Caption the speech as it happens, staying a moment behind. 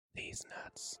These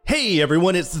nuts. Hey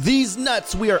everyone, it's These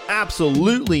Nuts. We are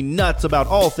absolutely nuts about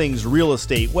all things real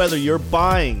estate. Whether you're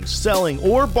buying, selling,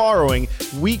 or borrowing,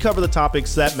 we cover the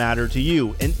topics that matter to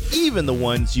you, and even the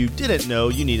ones you didn't know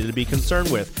you needed to be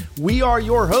concerned with. We are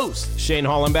your hosts, Shane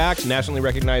Hollenbach, nationally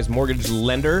recognized mortgage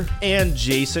lender. And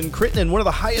Jason Crittenden, one of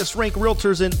the highest ranked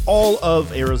realtors in all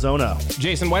of Arizona.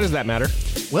 Jason, why does that matter?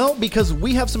 Well, because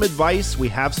we have some advice, we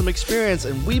have some experience,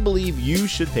 and we believe you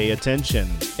should pay attention.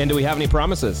 And do we have any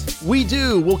promises? We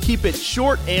do. We'll keep it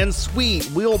short and sweet.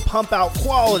 We'll pump out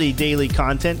quality daily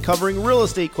content covering real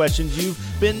estate questions you've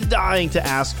been dying to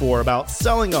ask for about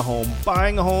selling a home,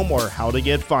 buying a home, or how to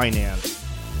get financed.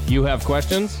 You have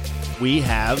questions? We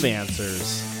have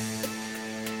answers.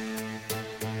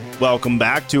 Welcome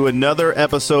back to another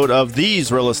episode of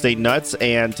These Real Estate Nuts.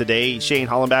 And today, Shane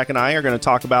Hollenbach and I are going to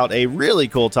talk about a really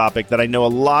cool topic that I know a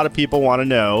lot of people want to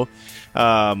know.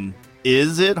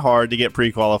 Is it hard to get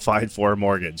pre-qualified for a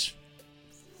mortgage?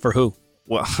 For who?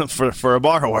 Well, for a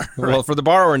borrower. Well, for the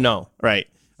borrower, no. Right.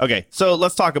 Okay. So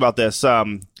let's talk about this.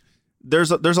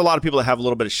 There's a lot of people that have a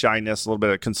little bit of shyness, a little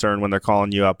bit of concern when they're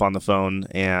calling you up on the phone,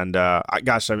 and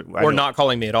Or not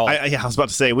calling me at all. I was about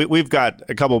to say we've got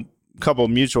a couple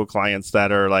mutual clients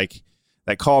that are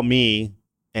that call me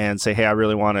and say, "Hey, I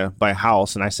really want to buy a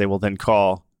house," and I say, "Well, then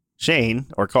call Shane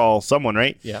or call someone,"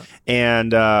 right? Yeah.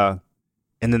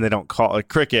 And then they don't call,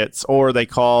 crickets, or they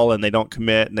call and they don't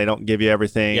commit and they don't give you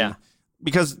everything. Yeah.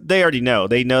 Because they already know.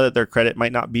 They know that their credit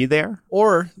might not be there.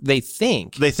 Or they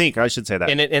think. I should say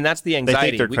that. And that's the anxiety.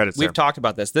 They think their credit's We've there. talked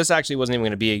about this. This actually wasn't even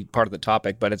going to be a part of the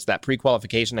topic, but it's that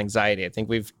pre-qualification anxiety. I think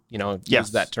we've,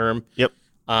 used that term. Yep.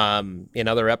 In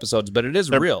other episodes, but it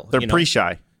is real. They're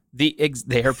pre-shy.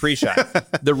 They are pre-shy.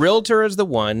 The realtor is the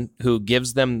one who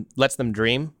lets them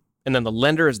dream. And then the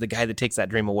lender is the guy that takes that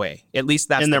dream away. At least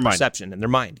that's In the their mind. perception in their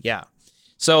mind. Yeah.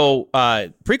 So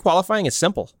pre-qualifying is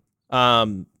simple.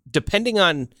 Depending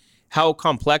on how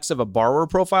complex of a borrower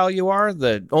profile you are,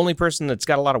 the only person that's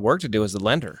got a lot of work to do is the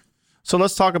lender. So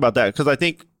let's talk about that, because I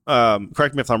think,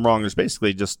 correct me if I'm wrong,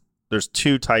 there's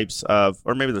two types of,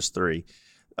 or maybe there's three,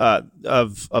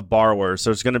 of borrowers. So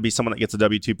there's going to be someone that gets a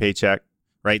W-2 paycheck,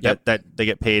 right? Yep. That they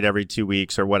get paid every 2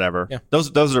 weeks or whatever. Yeah.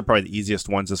 Those are probably the easiest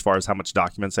ones as far as how much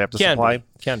documents they have to supply.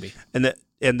 Can be.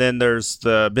 And then there's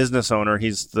the business owner.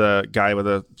 He's the guy with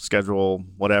a schedule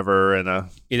whatever and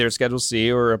Either a Schedule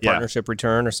C or a partnership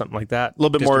return or something like that. a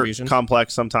little bit more Distribution.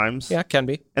 complex sometimes. Yeah, can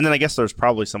be. And then I guess there's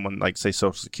probably someone like, say,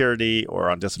 Social Security or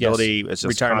on disability. Yes. It's just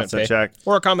Retirement constant pay. check.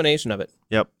 Or a combination of it.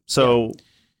 Yep. So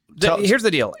Here's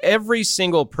the deal. Every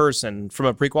single person from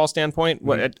a pre-qual standpoint,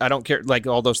 I don't care, like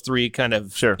all those three kind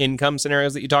of income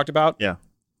scenarios that you talked about. Yeah.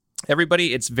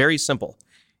 Everybody, it's very simple.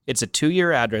 It's a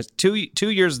 2-year address. 2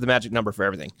 years is the magic number for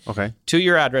everything. Okay.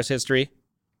 2-year address history.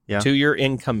 Yeah. 2-year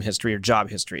income history or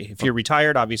job history. If you're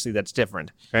retired, obviously that's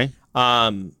different. Okay.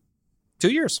 2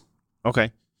 years.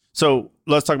 Okay. So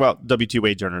let's talk about W-2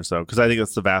 wage earners, though, because I think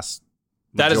that's the vast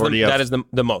majority that is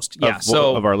the most. Yeah.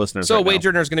 of our listeners. So right a wage now.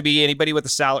 earner is going to be anybody with a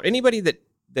salary, anybody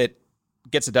that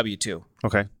gets a W-2.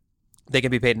 Okay. They can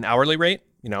be paid an hourly rate.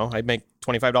 I make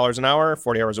 $25 an hour,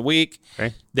 40 hours a week.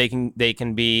 Okay. They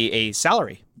can be a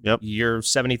salary. Yep. Your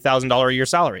 $70,000 a year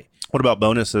salary. What about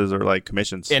bonuses or like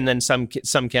commissions? And then some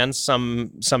can,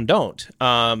 some don't.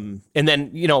 And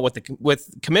then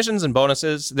with commissions and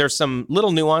bonuses, there's some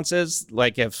little nuances.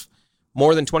 Like if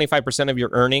more than 25% of your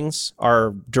earnings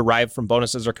are derived from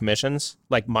bonuses or commissions,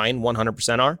 like mine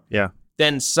 100% are. Yeah.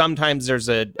 Then sometimes there's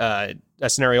a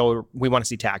scenario where we want to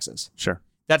see taxes. Sure.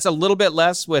 That's a little bit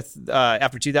less with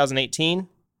after 2018.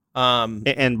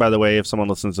 And by the way, if someone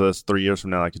listens to this 3 years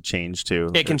from now, that could change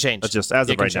too. It can change. It's just as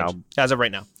of right now. As of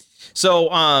right now. So,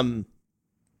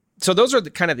 so those are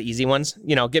kind of the easy ones.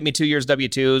 Get me 2 years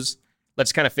W-2s.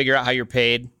 Let's kind of figure out how you're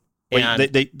paid.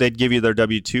 Wait, they'd give you their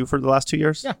W-2 for the last 2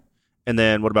 years? Yeah. And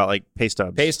then what about like pay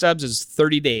stubs? Pay stubs is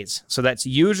 30 days. So that's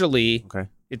usually,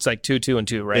 it's like 2, 2, and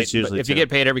 2, right? It's usually but if you get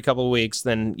paid every couple of weeks,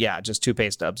 then yeah, just 2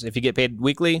 pay stubs. If you get paid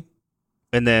weekly.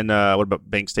 And then what about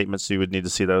bank statements? You would need to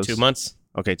see those. 2 months.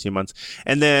 Okay, 2 months.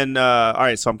 And then, all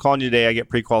right, so I'm calling you today. I get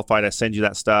pre-qualified. I send you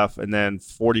that stuff. And then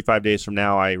 45 days from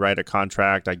now, I write a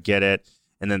contract. I get it.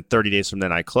 And then 30 days from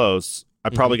then, I close.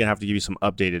 I'm probably going to have to give you some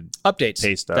updates.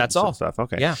 Pay stubs. That's all. Stuff.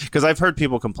 Okay. Yeah. Because I've heard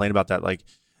people complain about that. Like,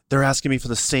 they're asking me for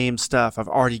the same stuff. I've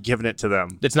already given it to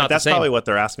them. It's not That's the same. probably what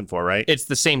they're asking for, right? It's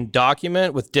the same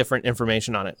document with different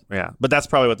information on it. Yeah. But that's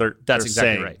probably what they're exactly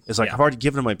saying. right. It's like, Yeah. I've already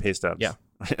given them my pay stubs. Yeah.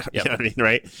 You know what I mean,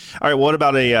 right? All right. What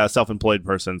about a self-employed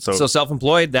person? So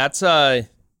self-employed, that's that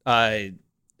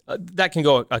can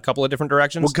go a couple of different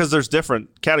directions. Well, because there's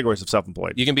different categories of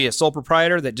self-employed. You can be a sole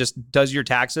proprietor that just does your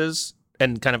taxes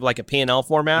and kind of like a P&L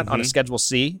format on a Schedule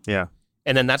C. Yeah.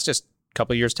 And then that's just a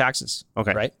couple of years taxes.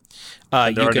 Okay. Right.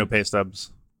 And there are no pay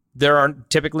stubs. There are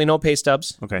typically no pay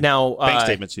stubs. Okay. Now, bank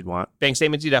statements you'd want. Bank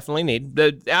statements you definitely need.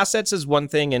 The assets is one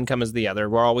thing, income is the other.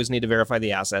 We'll always need to verify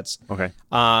the assets. Okay.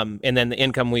 And then the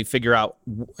income, we figure out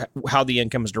how the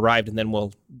income is derived, and then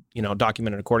we'll,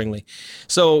 document it accordingly.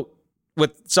 So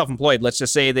with self-employed, let's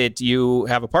just say that you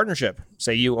have a partnership.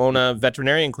 Say you own a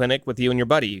veterinarian clinic with you and your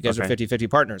buddy. You guys are 50-50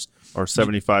 partners. Or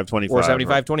 75-25. Or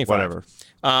 75-25. Whatever.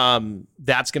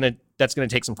 That's gonna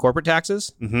take some corporate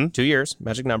taxes, 2 years,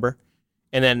 magic number.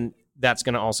 And then that's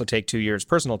going to also take 2 years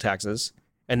personal taxes.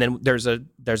 And then there's an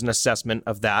assessment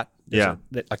of that. There's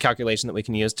a calculation that we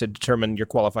can use to determine your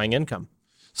qualifying income.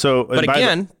 So, but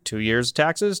again, 2 years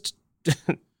taxes,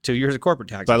 2 years of corporate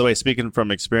taxes. By the way, speaking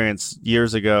from experience,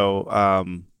 years ago,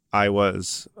 I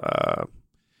was, I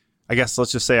guess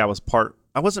let's just say I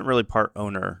wasn't really part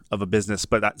owner of a business,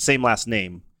 but that same last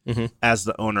name as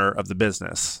the owner of the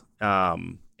business.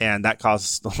 And that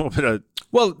caused a little bit of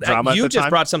drama. You at the just time.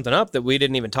 brought something up that we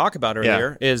didn't even talk about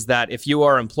earlier, is that if you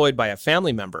are employed by a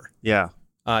family member,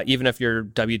 even if you're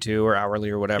W-2 or hourly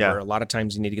or whatever, a lot of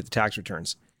times you need to get the tax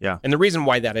returns. Yeah. And the reason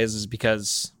why that is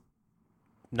because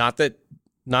not that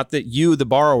you, the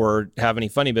borrower, have any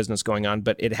funny business going on,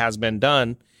 but it has been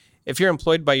done. If you're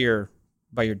employed by your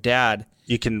dad,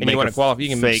 you can and you want to qualify, you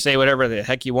can say whatever the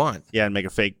heck you want. Yeah, and make a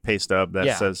fake pay stub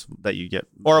that says that you get.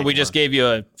 Or we just gave you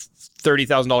a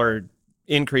 $30,000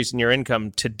 increase in your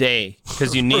income today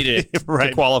because you needed it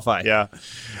to qualify. Yeah.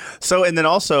 So, and then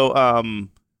also,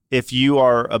 if you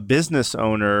are a business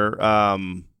owner,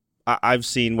 I've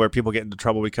seen where people get into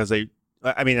trouble because and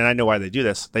I know why they do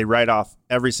this. They write off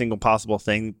every single possible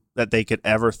thing that they could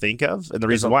ever think of. And the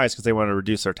reason why is because they want to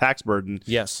reduce their tax burden.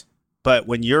 Yes. But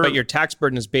your tax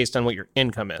burden is based on what your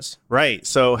income is. Right.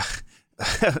 So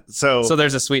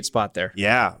there's a sweet spot there.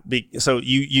 Yeah. So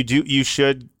you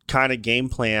should kind of game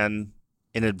plan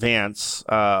in advance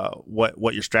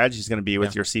what your strategy is going to be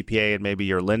with your CPA and maybe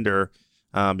your lender,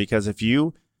 because if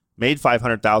you made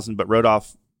 $500,000 but wrote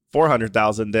off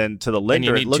 $400,000, then to the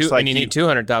lender it looks like you need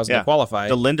 $200,000 to qualify.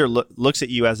 The lender looks at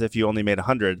you as if you only made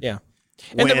 $100,000. Yeah.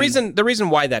 And the reason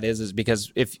why that is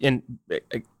because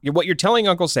what you're telling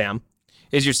Uncle Sam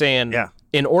is you're saying,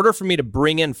 in order for me to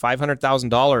bring in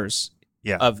 $500,000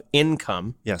 of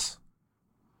income,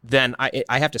 then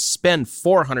I have to spend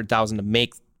 $400,000 to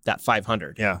make that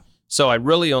 $500,000. Yeah. So I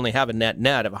really only have a net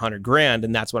of $100,000,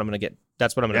 and that's what I'm going to get.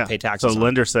 That's what I'm going to pay taxes on. So the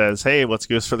lender says, "Hey, what's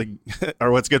good for the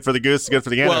goose is good for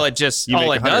the gander." Well, it just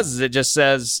does is it just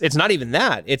says it's not even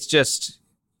that. It's just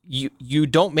you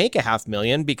don't make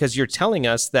 $500,000 because you're telling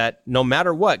us that no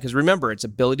matter what, because remember, it's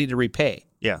ability to repay.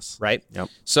 Yes. Right? Yep.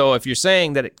 So if you're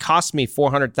saying that it costs me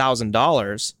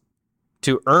 $400,000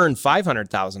 to earn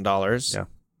 $500,000,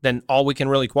 then all we can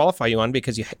really qualify you on,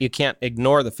 because you can't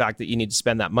ignore the fact that you need to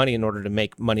spend that money in order to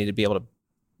make money to be able to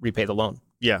repay the loan.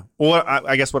 Yeah. Well,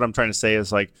 I guess what I'm trying to say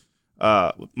is like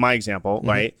my example,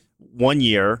 right? 1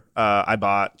 year, I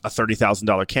bought a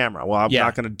 $30,000 camera. Well, I'm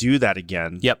not going to do that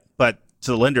again. Yep. But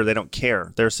to the lender, they don't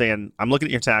care. They're saying, I'm looking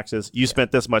at your taxes. You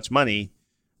spent this much money.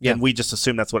 And we just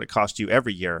assume that's what it cost you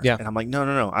every year. Yeah. And I'm like,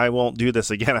 no, I won't do this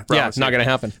again. I promise. Yeah, it's not going to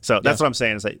happen. So that's what I'm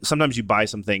saying is that sometimes you buy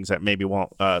some things that maybe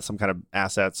won't, some kind of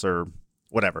assets or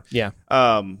whatever. Yeah.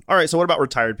 All right. So what about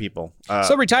retired people?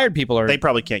 So retired people they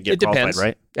probably can't get qualified,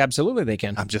 right? Absolutely, they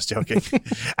can. I'm just joking.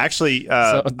 Actually,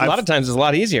 so a lot of times it's a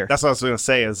lot easier. That's what I was going to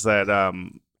say is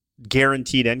that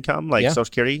guaranteed income, like Social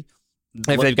Security.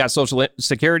 If they've got Social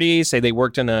Security, say they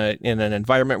worked in an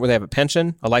environment where they have a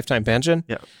pension, a lifetime pension.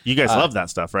 Yeah, you guys love that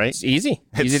stuff, right? It's easy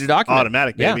to document.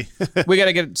 Automatic, baby. Yeah. We got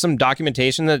to get some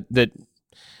documentation that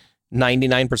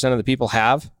 99% of the people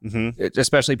have,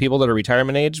 especially people that are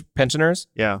retirement age pensioners.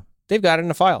 Yeah, they've got it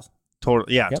in a file.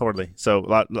 Totally. Yeah, totally. So a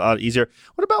lot easier.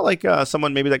 What about like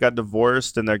someone maybe that got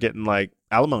divorced and they're getting like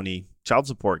alimony, child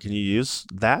support? Can you use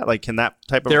that? Like, can that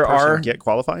type of person get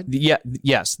qualified? Yeah.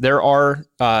 Yes, there are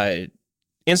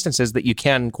instances that you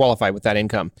can qualify with that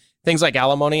income. Things like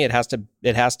alimony, it has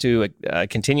to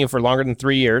continue for longer than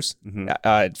 3 years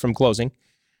from closing.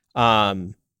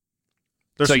 So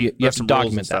you have to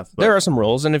document that. There are some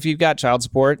rules, and if you've got child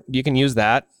support, you can use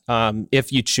that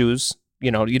if you choose.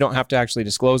 You don't have to actually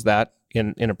disclose that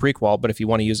in a pre-qual, but if you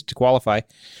want to use it to qualify,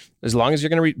 as long as you're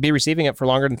going to be receiving it for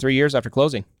longer than 3 years after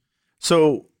closing.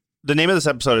 So the name of this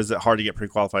episode is hard to get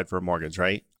pre-qualified for a mortgage,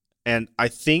 right? And I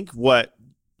think what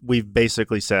we've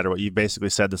basically said, or what you've basically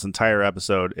said this entire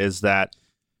episode, is that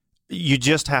you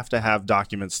just have to have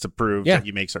documents to prove that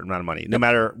you make a certain amount of money. No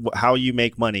matter how you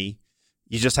make money,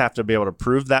 you just have to be able to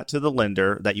prove that to the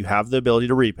lender that you have the ability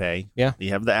to repay. Yeah. You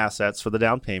have the assets for the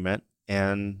down payment.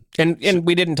 And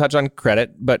we didn't touch on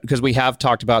credit, but because we have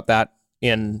talked about that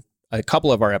in a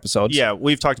couple of our episodes. Yeah,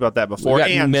 we've talked about that before. We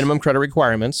got And minimum credit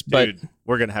requirements, but dude,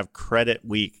 we're going to have credit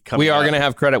week coming we are up. going to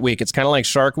have credit week. It's kind of like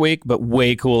Shark Week, but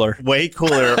way cooler. Way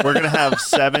cooler. We're going to have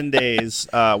 7 days.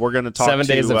 We're going to talk 7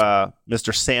 days to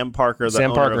Mr. Sam Parker, the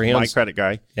Sam owner Parker, of My Credit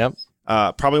Guy. Yep.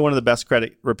 Probably one of the best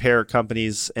credit repair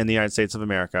companies in the United States of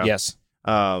America. Yes.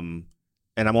 And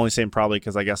I'm only saying probably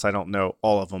because I guess I don't know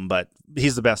all of them, but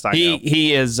he's the best I know.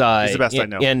 He is. He's the best I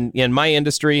know. In my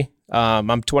industry,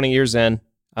 I'm 20 years in.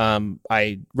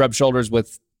 I rub shoulders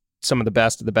with some of the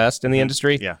best in the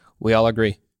industry. Yeah. We all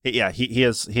agree. Yeah, he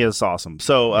is awesome.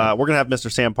 So we're gonna have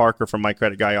Mr. Sam Parker from My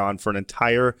Credit Guy on for an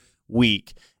entire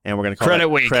week, and we're gonna call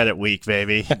it Credit Week,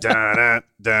 baby. Dun-dun,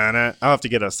 dun-dun. I'll have to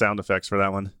get us sound effects for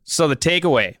that one. So the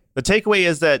takeaway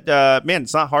is that man,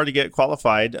 it's not hard to get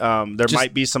qualified. There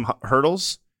might be some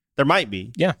hurdles. There might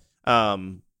be. Yeah.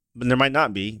 But there might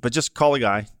not be. But just call a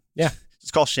guy. Yeah.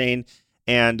 Just call Shane,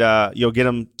 and you'll get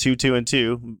them 2, 2, and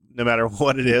 2, no matter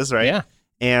what it is, right? Yeah.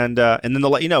 And then they'll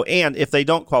let you know. And if they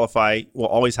don't qualify, we'll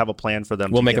always have a plan for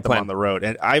them. We'll to make get a them plan on the road.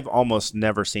 And I've almost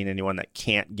never seen anyone that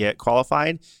can't get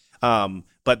qualified.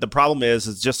 But the problem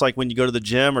is just like when you go to the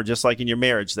gym or just like in your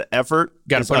marriage, the effort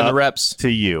got to is put in the up reps to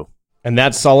you. And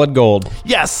that's solid gold.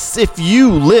 Yes, if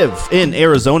you live in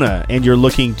Arizona and you're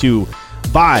looking to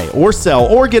buy or sell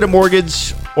or get a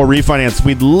mortgage or refinance,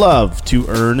 we'd love to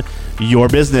earn your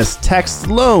business. Text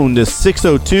LOAN to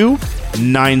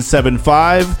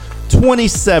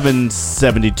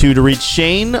 602-975-2772 to reach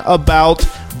Shane about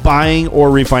buying or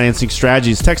refinancing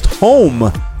strategies. Text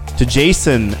HOME to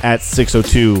Jason at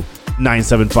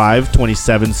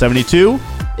 602-975-2772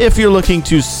 if you're looking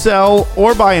to sell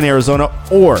or buy in Arizona,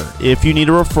 or if you need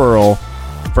a referral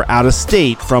for out of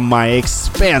state from my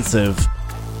expansive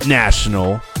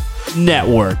national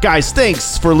network. Guys,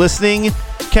 thanks for listening.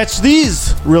 Catch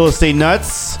these real estate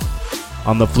nuts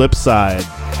on the flip side.